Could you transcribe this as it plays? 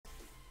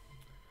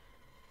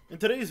In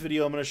today's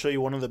video, I'm going to show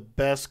you one of the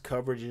best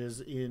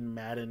coverages in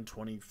Madden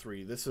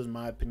 23. This, in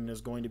my opinion,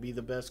 is going to be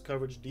the best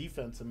coverage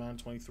defense in Madden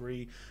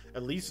 23,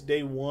 at least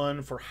day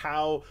one, for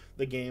how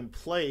the game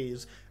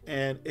plays.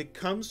 And it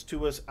comes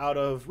to us out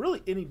of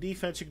really any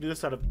defense. You can do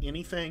this out of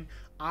anything.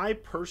 I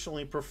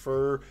personally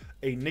prefer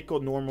a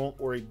nickel normal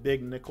or a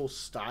big nickel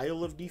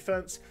style of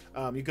defense.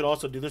 You could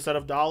also do this out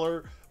of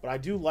dollar, but I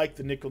do like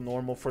the nickel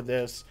normal for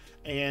this.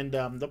 And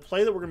the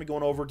play that we're going to be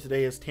going over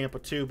today is Tampa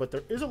 2, but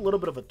there is a little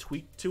bit of a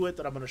tweak to it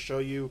that I'm going to show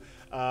you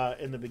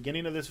in the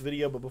beginning of this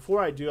video. But before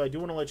I do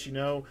want to let you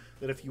know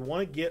that if you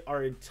want to get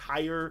our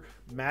entire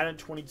Madden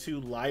 22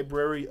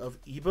 library of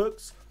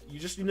ebooks, you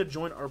just need to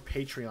join our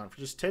Patreon. For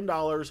just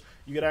 $10,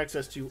 you get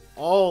access to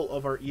all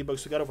of our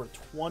ebooks. We got over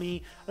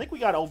 20, I think we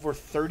got over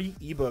 30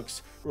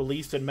 ebooks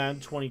released in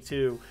Madden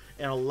 22,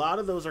 and a lot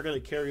of those are going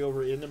to carry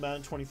over into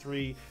Madden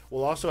 23.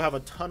 We'll also have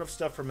a ton of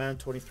stuff for Madden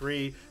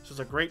 23, so it's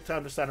a great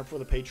time to sign up for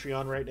the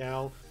Patreon right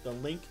now. The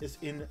link is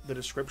in the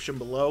description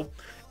below.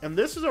 And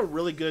this is a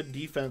really good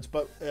defense,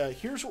 but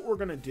here's what we're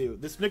going to do.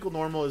 This nickel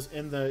normal is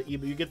in the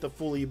ebook. You get the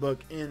full ebook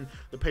in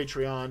the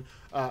Patreon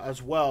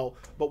as well.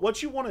 But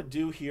what you want to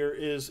do here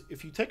is,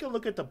 if you take a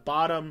look at the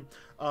bottom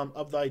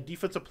of the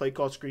defensive play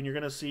call screen, you're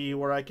going to see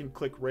where I can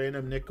click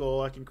random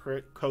nickel, I can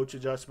create coach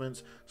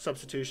adjustments,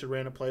 substitution,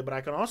 random play, but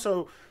I can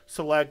also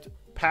select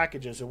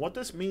packages. And what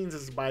this means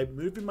is by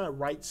moving my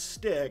right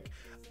stick,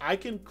 I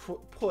can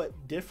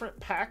put different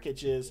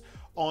packages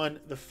on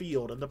the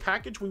field. And the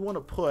package we want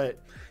to put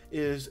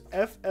is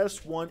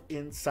FS1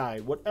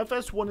 inside. What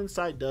FS1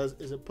 inside does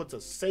is it puts a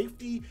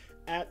safety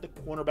at the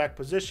cornerback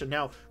position.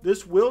 Now,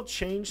 this will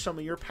change some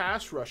of your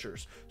pass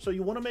rushers, so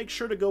you want to make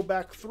sure to go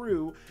back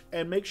through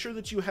and make sure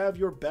that you have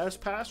your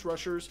best pass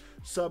rushers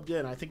subbed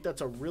in. I think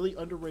that's a really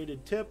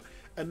underrated tip.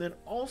 And then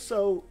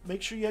also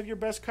make sure you have your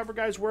best cover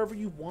guys wherever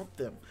you want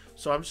them.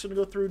 So I'm just going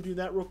to go through and do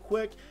that real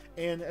quick.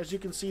 And as you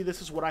can see,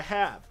 this is what I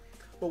have.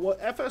 But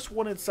what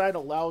FS1 inside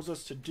allows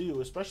us to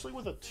do, especially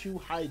with a too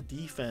high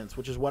defense,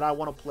 which is what I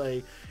want to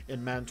play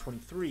in Madden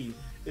 23,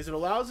 is it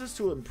allows us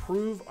to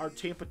improve our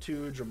Tampa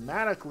 2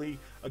 dramatically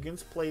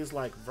against plays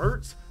like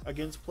verts,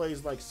 against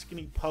plays like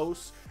skinny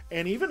posts,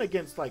 and even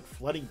against like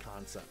flooding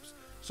concepts.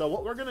 So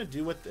what we're going to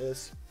do with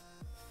this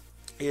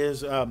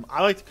is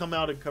I like to come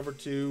out in cover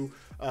 2.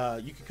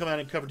 You can come out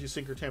in cover 2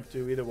 sink or Tampa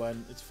 2, either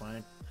one, it's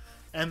fine.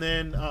 And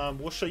then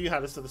we'll show you how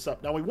to set this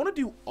up. Now, we want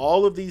to do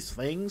all of these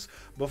things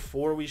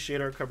before we shade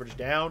our coverage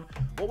down.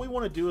 What we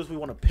want to do is we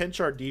want to pinch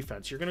our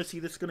defense. You're going to see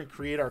this is going to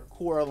create our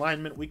core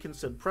alignment. We can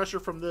send pressure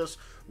from this.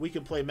 We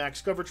can play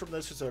max coverage from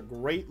this. It's a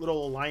great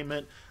little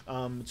alignment.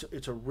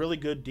 It's a really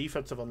good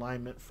defensive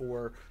alignment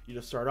for you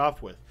to start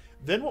off with.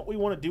 Then what we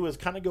want to do is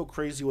kind of go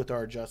crazy with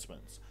our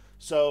adjustments.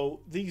 So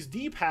these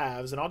deep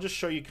halves, and I'll just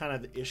show you kind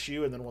of the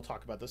issue, and then we'll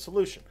talk about the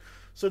solution.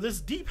 So this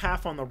deep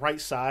half on the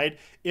right side,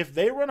 if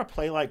they run a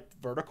play like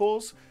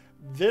verticals,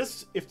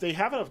 if they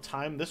have enough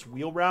time, this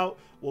wheel route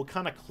will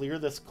kind of clear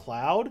this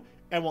cloud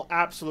and will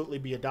absolutely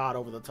be a dot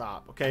over the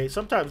top, okay?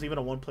 Sometimes even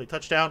a one-play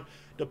touchdown,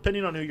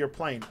 depending on who you're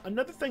playing.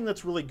 Another thing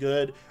that's really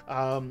good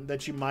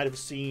that you might have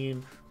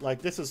seen,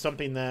 like this is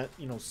something that,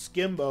 you know,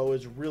 Skimbo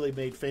has really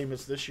made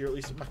famous this year, at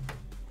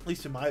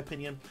least in my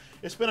opinion.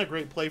 It's been a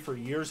great play for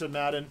years in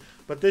Madden,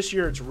 but this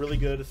year it's really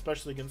good,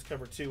 especially against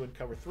cover 2 and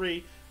cover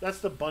 3. That's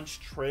the bunch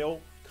trail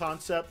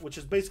concept, which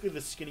is basically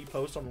the skinny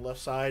post on the left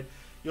side.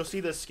 You'll see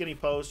this skinny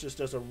post just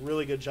does a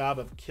really good job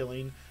of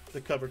killing the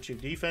cover 2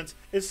 defense.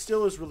 It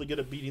still is really good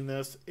at beating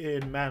this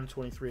in Madden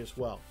 23 as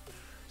well.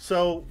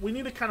 So we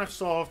need to kind of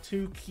solve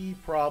two key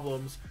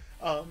problems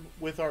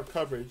with our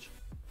coverage.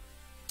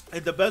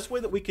 And the best way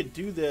that we can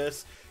do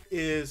this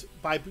is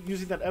by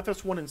using that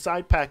FS1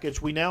 inside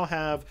package. We now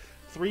have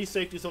 3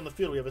 safeties on the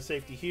field. We have a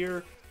safety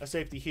here, a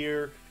safety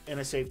here, and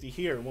a safety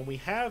here. When we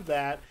have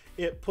that,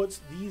 it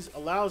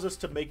allows us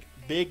to make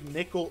big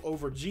nickel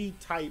over G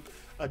type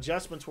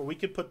adjustments where we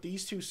could put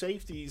these 2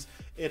 safeties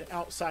in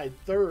outside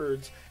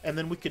thirds, and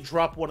then we could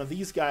drop one of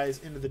these guys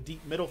into the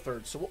deep middle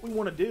thirds. So what we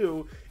want to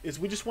do is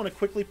we just want to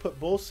quickly put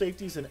both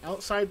safeties in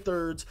outside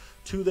thirds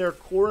to their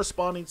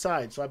corresponding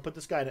side. So I put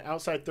this guy in an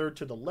outside third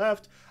to the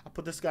left. I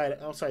put this guy in an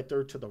outside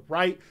third to the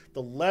right.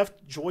 The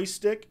left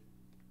joystick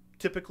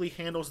typically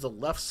handles the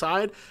left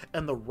side,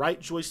 and the right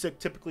joystick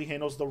typically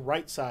handles the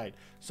right side.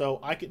 So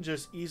I can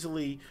just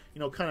easily, you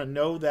know, kind of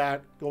know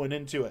that going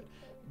into it.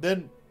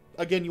 Then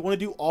again, you want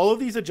to do all of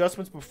these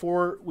adjustments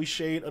before we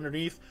shade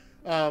underneath.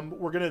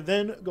 We're going to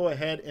then go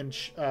ahead and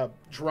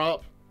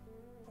drop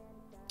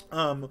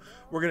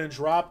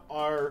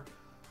our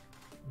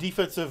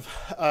defensive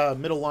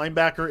middle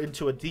linebacker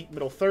into a deep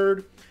middle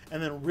third.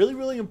 And then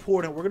really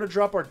important, we're going to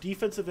drop our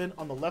defensive end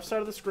on the left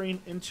side of the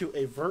screen into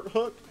a vert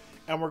hook.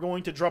 And we're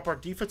going to drop our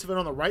defensive end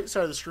on the right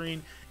side of the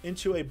screen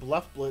into a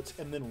bluff blitz.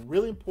 And then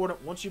really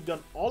important, once you've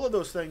done all of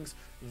those things,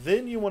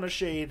 then you want to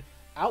shade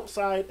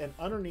outside and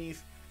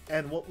underneath.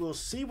 And what we'll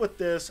see with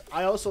this,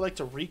 I also like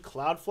to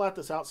re-cloud flat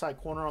this outside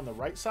corner on the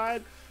right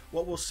side.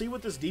 What we'll see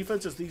with this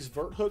defense is these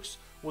vert hooks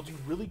will do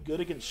really good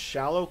against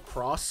shallow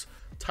cross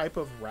type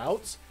of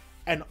routes.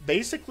 And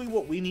basically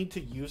what we need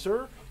to use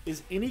her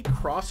is any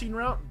crossing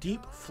route,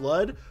 deep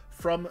flood,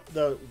 from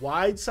the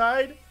wide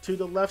side to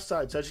the left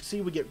side. So as you can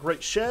see, we get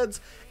great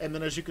sheds, and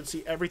then as you can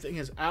see, everything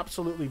is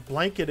absolutely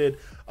blanketed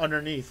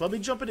underneath. Let me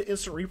jump into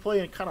instant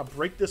replay and kind of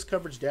break this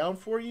coverage down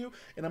for you,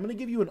 and I'm going to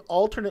give you an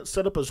alternate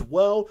setup as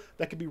well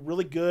that could be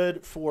really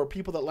good for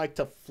people that like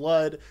to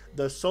flood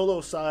the solo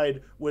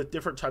side with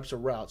different types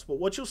of routes. But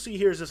what you'll see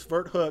here is this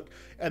vert hook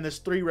and this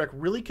 3-rec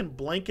really can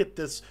blanket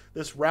this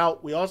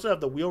route. We also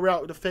have the wheel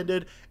route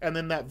defended, and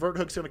then that vert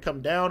hook's going to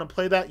come down and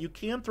play that. You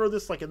can throw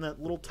this like in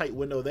that little tight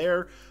window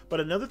there. But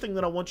another thing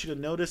that I want you to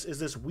notice is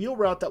this wheel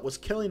route that was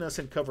killing us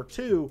in cover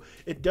 2.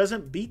 It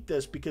doesn't beat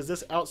this because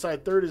this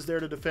outside third is there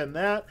to defend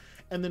that.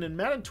 And then in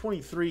Madden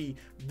 23,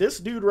 this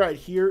dude right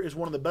here is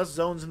one of the best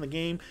zones in the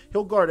game.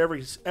 He'll guard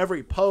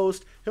every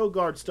post. He'll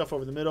guard stuff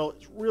over the middle.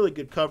 It's really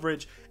good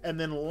coverage. And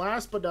then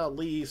last but not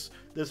least,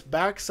 this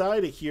back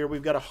side of here,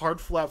 we've got a hard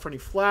flat for any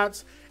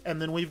flats.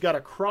 And then we've got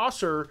a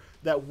crosser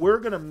that we're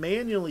going to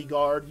manually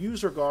guard,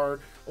 user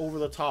guard, over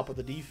the top of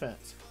the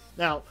defense.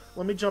 Now,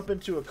 let me jump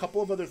into a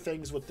couple of other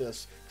things with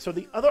this. So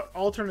the other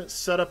alternate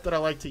setup that I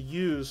like to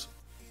use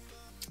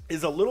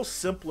is a little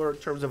simpler in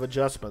terms of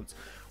adjustments.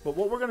 But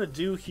what we're going to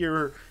do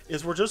here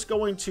is we're just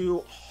going to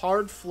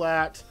hard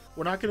flat.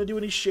 We're not going to do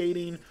any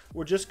shading.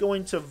 We're just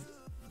going to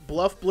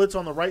bluff blitz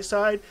on the right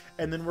side,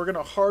 and then we're going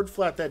to hard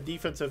flat that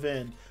defensive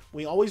end.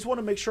 We always want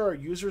to make sure our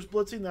user's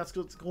blitzing. That's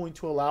what's going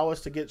to allow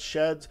us to get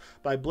sheds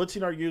by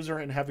blitzing our user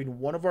and having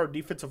one of our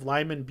defensive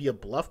linemen be a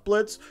bluff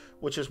blitz,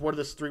 which is where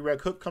this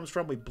 3-rec hook comes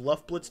from. We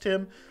bluff blitzed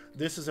him.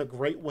 This is a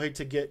great way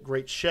to get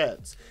great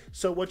sheds.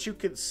 So what you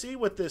can see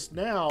with this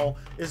now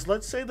is,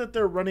 let's say that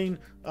they're running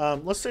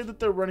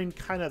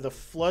kind of the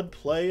flood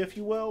play, if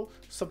you will,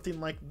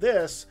 something like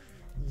this.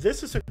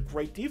 This is a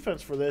great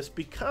defense for this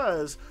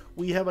because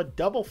we have a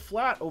double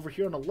flat over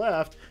here on the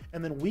left,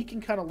 and then we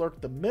can kind of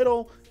lurk the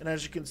middle, and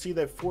as you can see,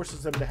 that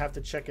forces them to have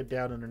to check it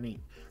down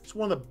underneath. It's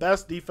one of the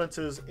best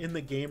defenses in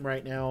the game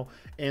right now,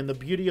 and the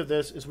beauty of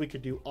this is we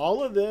could do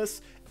all of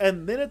this,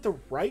 and then at the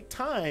right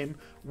time,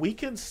 we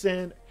can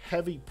send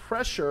heavy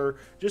pressure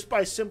just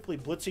by simply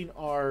blitzing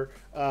our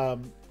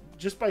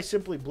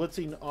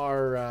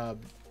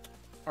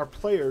our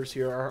players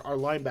here, our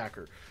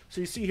linebacker.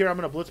 So you see here, I'm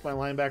going to blitz my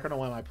linebacker. I don't know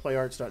why my play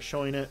art's not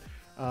showing it.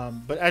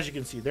 But as you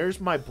can see,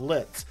 there's my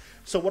blitz.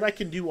 So what I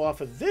can do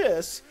off of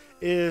this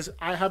is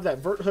I have that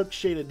vert hook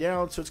shaded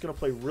down, so it's going to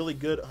play really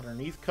good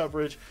underneath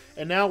coverage.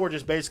 And now we're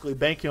just basically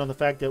banking on the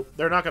fact that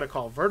they're not going to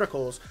call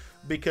verticals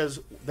because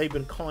they've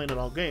been calling it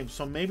all game.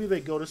 So maybe they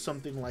go to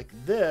something like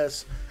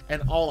this,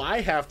 and all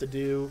I have to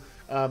do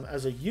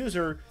as a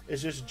user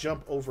is just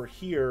jump over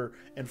here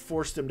and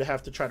force them to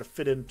have to try to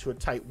fit into a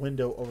tight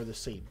window over the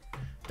seam.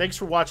 Thanks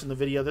for watching the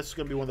video. This is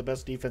going to be one of the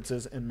best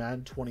defenses in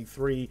Madden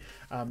 23.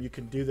 You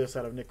can do this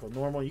out of nickel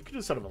normal. You can do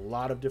this out of a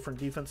lot of different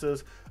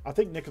defenses. I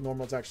think nickel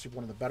normal is actually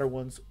one of the better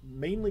ones,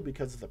 mainly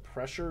because of the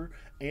pressure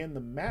and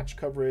the match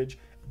coverage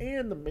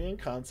and the man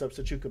concepts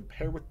that you can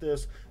pair with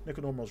this.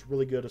 Nickel normal is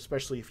really good,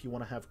 especially if you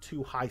want to have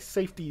 2 high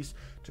safeties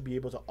to be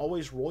able to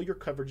always roll your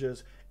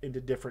coverages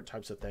into different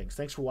types of things.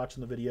 Thanks for watching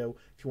the video.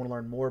 If you want to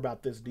learn more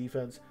about this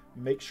defense,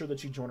 make sure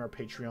that you join our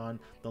Patreon.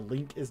 The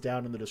link is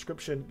down in the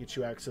description. Gets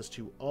you access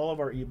to all of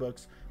our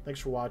ebooks. Thanks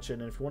for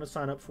watching, and if you want to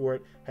sign up for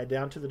it, head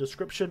down to the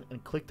description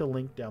and click the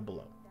link down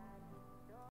below.